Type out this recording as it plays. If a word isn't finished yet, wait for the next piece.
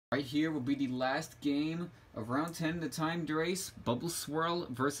Right here will be the last game of round 10 in the timed race, Bubble Swirl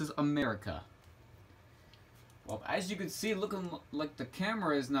versus America. Well, as you can see, looking like the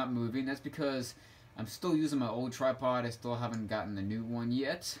camera is not moving. That's because I'm still using my old tripod. I still haven't gotten the new one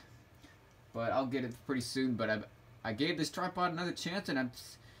yet, but I'll get it pretty soon. But I gave this tripod another chance, and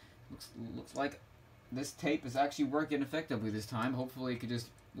looks like this tape is actually working effectively this time. Hopefully it could just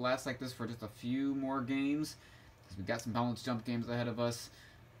last like this for just a few more games, because we got some balance jump games ahead of us.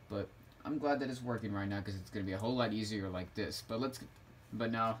 But I'm glad that it's working right now, because it's going to be a whole lot easier like this. But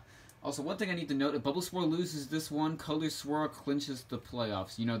now, also one thing I need to note: if Bubble Swirl loses this one, Color Swirl clinches the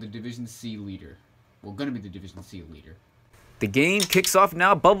playoffs. You know, the Division C leader. Well, going to be the Division C leader. The game kicks off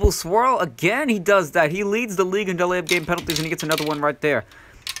now. Bubble Swirl, again, he does that. He leads the league in delay of game penalties, and he gets another one right there.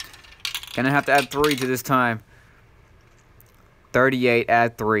 Gonna have to add 3 to this time. 38,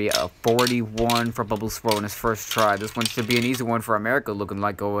 add 3, 41 for Bubble Swirl in his first try. This one should be an easy one for America, looking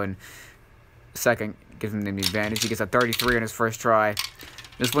like going second. Gives him the advantage. He gets a 33 in his first try.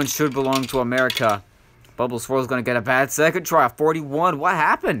 This one should belong to America. Bubble Swirl's going to get a bad second try. 41. What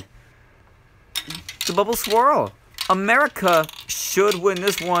happened to Bubble Swirl? America should win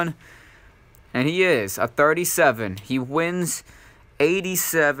this one. And he is a 37. He wins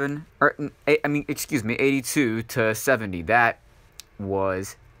 82 to 70. That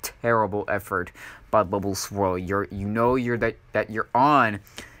was terrible effort by Bubble Swirl. You're on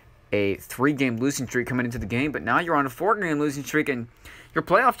a 3-game losing streak coming into the game, but now you're on a 4-game losing streak, and your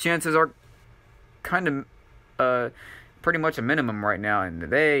playoff chances are kind of pretty much a minimum right now, and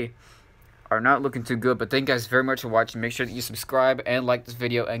they are not looking too good. But thank you guys very much for watching. Make sure that you subscribe and like this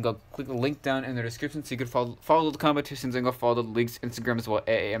video, and go click the link down in the description so you can follow the competitions and go follow the league's Instagram as well,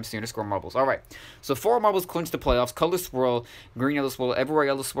 AAMC_marbles. Alright, so 4 marbles clinch the playoffs: Color Swirl, Green Yellow Swirl, Everywhere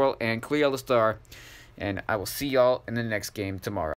Yellow Swirl, and Clear Yellow Star. And I will see y'all in the next game tomorrow.